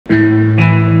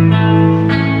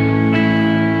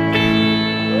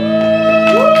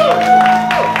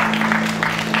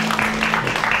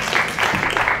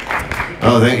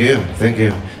you, thank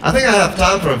you. I think I have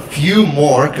time for a few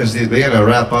more because they're gonna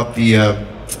wrap up the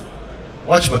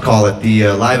whatchamacallit, the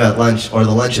live at lunch or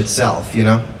the lunch itself. You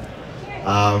know.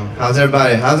 How's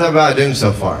everybody doing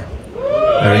so far?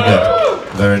 Very good,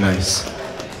 very nice.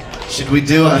 Should we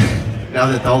do now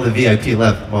that all the VIP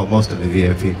left? Well, most of the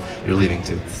VIP you're leaving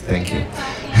too. Thank you.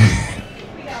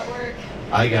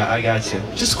 I got you.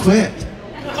 Just quit.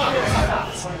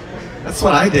 That's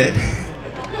what I did.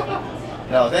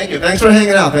 No, thank you. Thanks for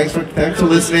hanging out. Thanks for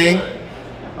listening.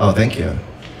 Oh, thank you.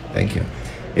 Thank you.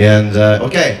 And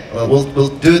okay, we'll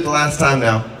do it the last time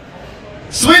now.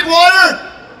 Sweetwater,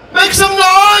 make some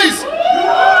noise!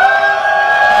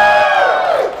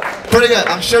 Pretty good.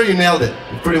 I'm sure you nailed it.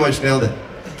 You pretty much nailed it.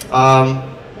 I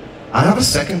have a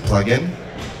second plugin,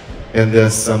 and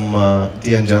there's some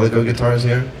D'Angelico guitars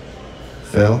here.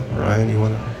 Phil, Ryan, you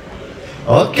wanna?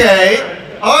 Okay.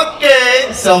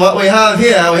 Okay, so what we have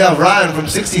here, we have Ryan from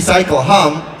 60 Cycle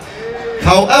Hum.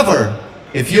 However,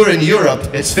 if you're in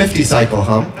Europe, it's 50 Cycle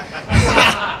Hum.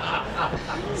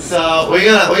 So we're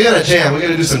gonna jam, we're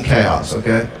gonna do some chaos,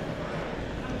 okay?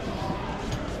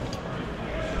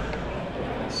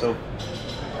 So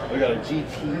we got a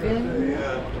GT in?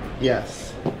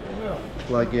 Yes.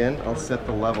 Plug in, I'll set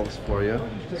the levels for you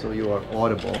so you are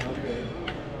audible.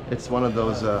 It's one of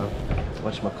those,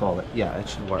 whatchamacallit. Yeah, it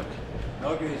should work.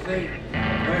 Okay, see.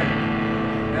 Where?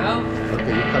 Now?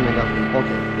 Okay, you're coming up.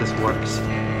 Okay, this works.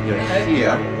 You're here.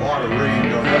 A lot of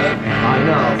range over there. I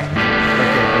know.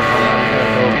 Okay, I'm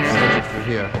gonna go switch it through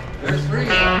here. There's three.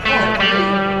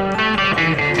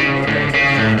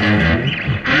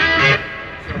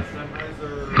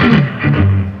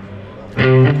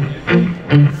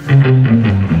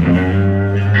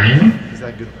 Is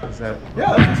that good? Is that?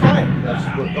 Yeah, that's fine. That's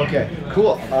good. Okay,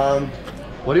 cool.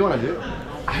 What do you want to do?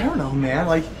 I don't know, man.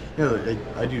 Like, you know,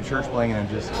 I do church playing and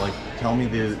just like tell me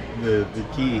the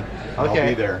key. And I'll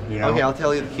be there. You know? Okay, I'll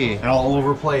tell you the key. And I'll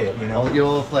overplay it. You know. You'll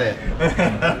overplay it.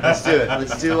 Let's do it.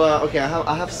 Let's do. Okay,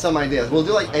 I have some ideas. We'll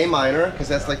do like A minor because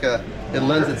that's like it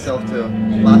lends itself to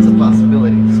lots of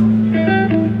possibilities.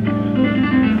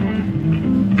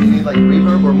 Do you need like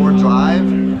reverb or more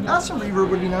drive? Some reverb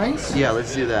would be nice. Yeah,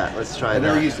 let's do that. Let's try I that.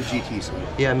 never used a GT, so.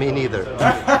 Yeah, me neither.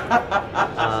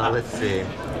 Let's see.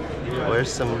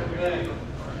 Where's some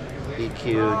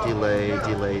EQ, delay,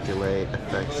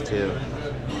 effects too.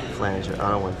 Flanger.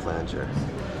 I don't want flanger.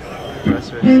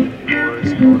 Compressors,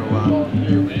 chorus, motor up.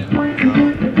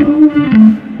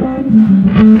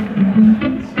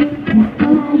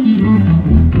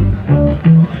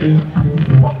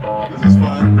 This is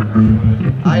fun.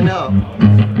 I know.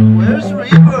 Where's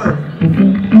reverb?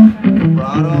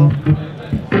 Vibrato.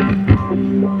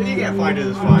 If you can't find it,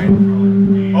 it's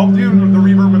fine. I'll do the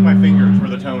reverb with my fingers where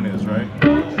the tone is, right?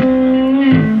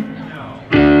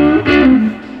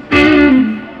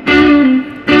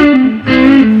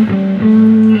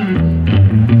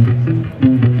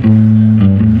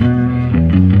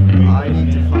 I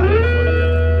need to find it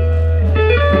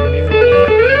for you.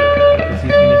 Because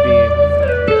he's going to be...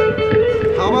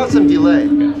 How about some delay?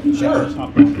 Sure.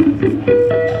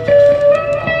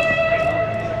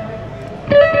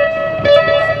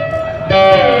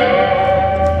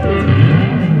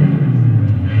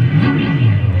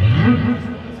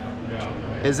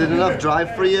 Is it enough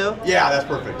drive for you? Yeah, that's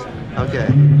perfect. Okay.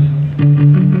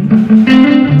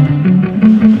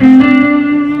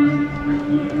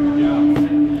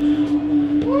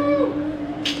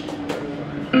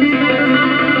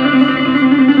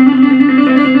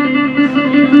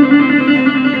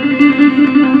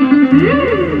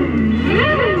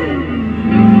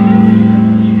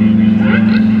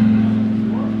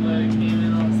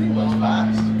 Seems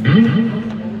fast.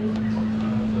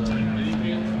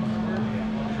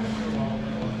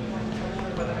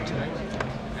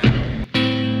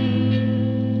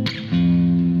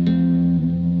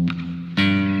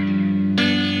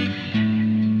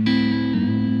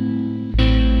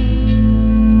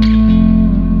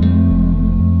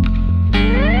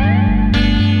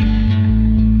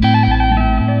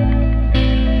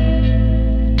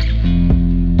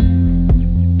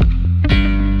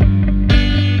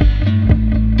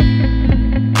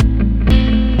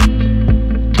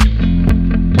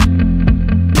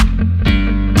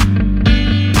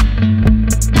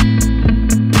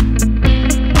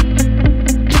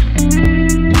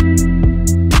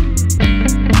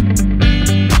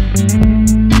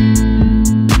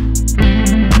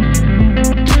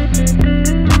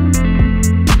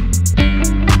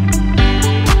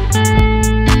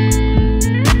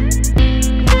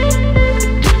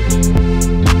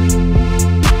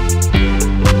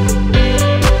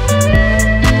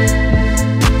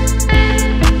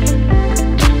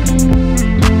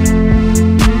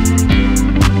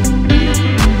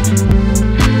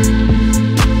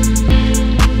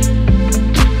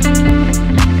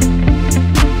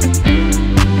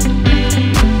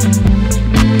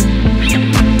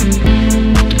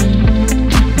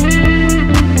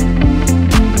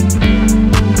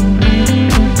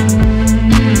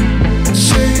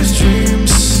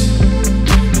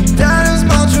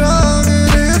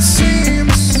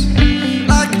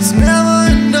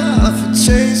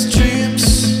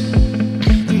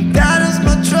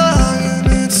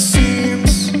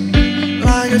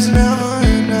 and it's never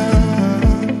enough.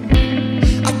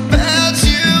 I bet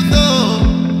you though,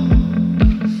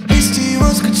 hasty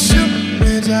ones could shoot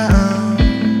me down.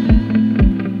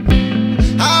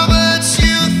 I bet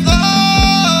you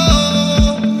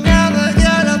though, never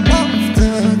get up off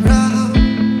the ground.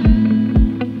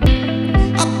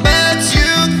 I bet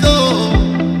you though,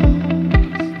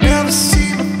 never see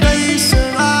my face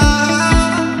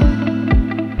around.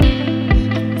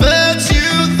 Bet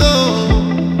you though,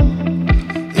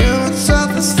 you're the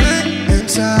toughest thing in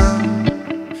town.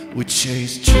 We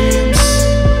chase dreams.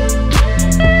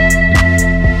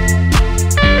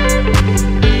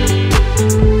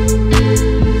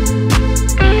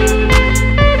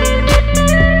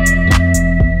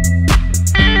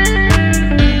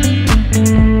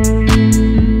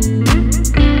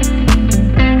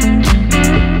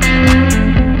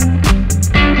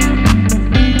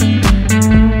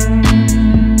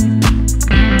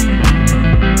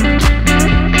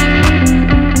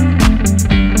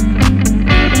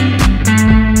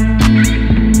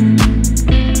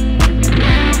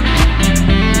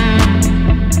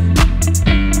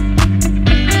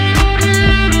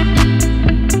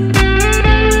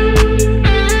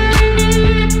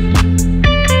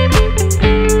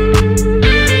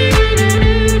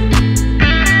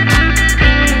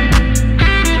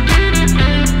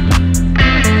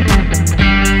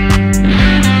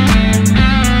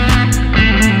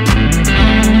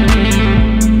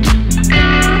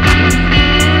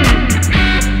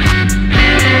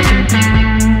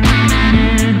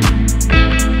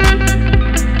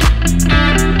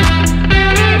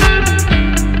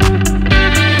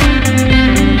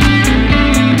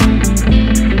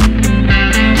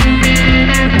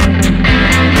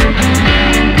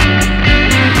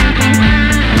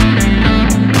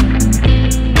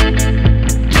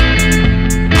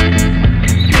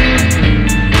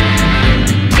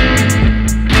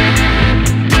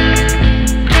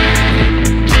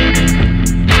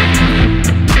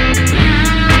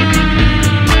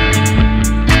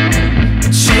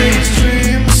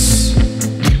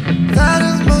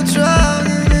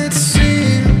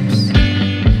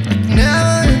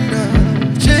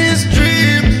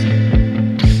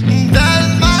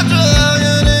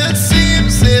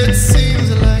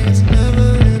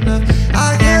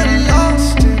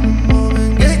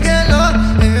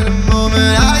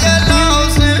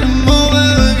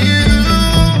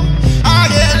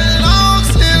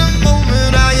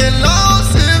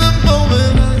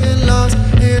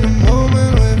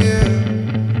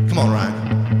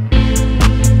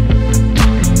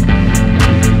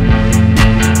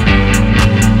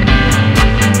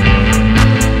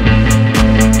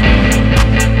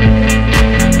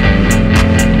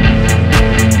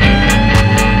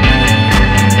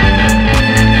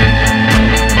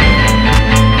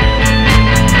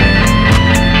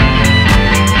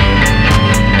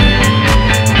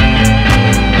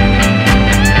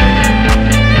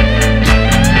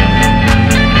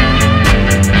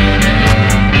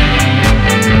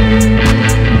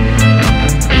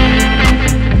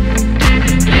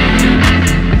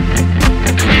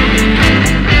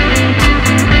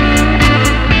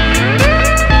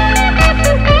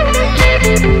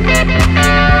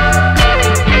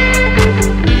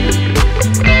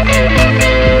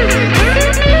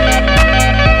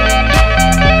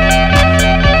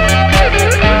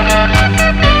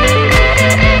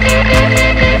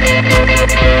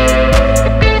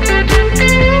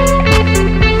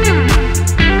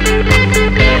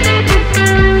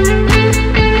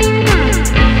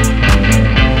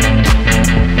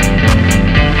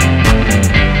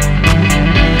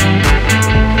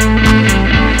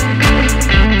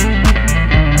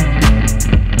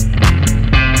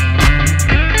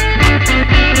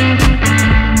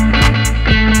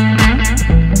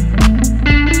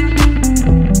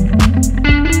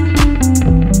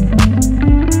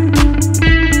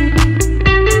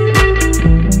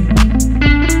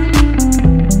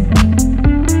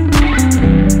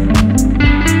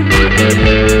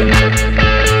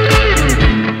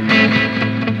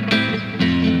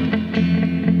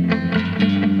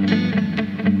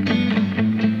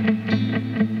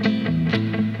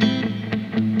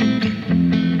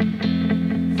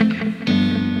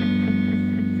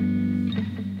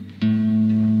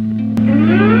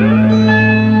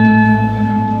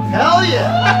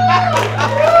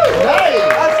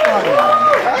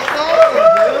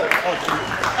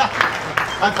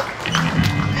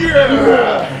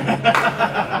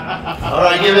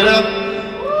 Alright, give it up.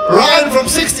 Ryan from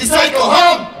 60 Cycle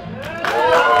Home!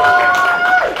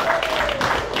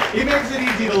 He makes it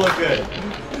easy to look good.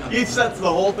 He sets the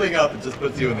whole thing up and just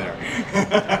puts you in there.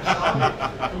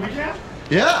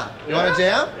 Yeah. You want to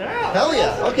jam? Yeah. Hell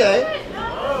yeah. Okay.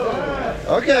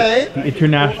 Okay. The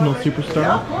international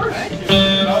superstar.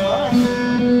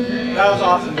 That was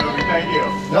awesome, Dovey. Thank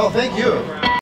you. No, thank you.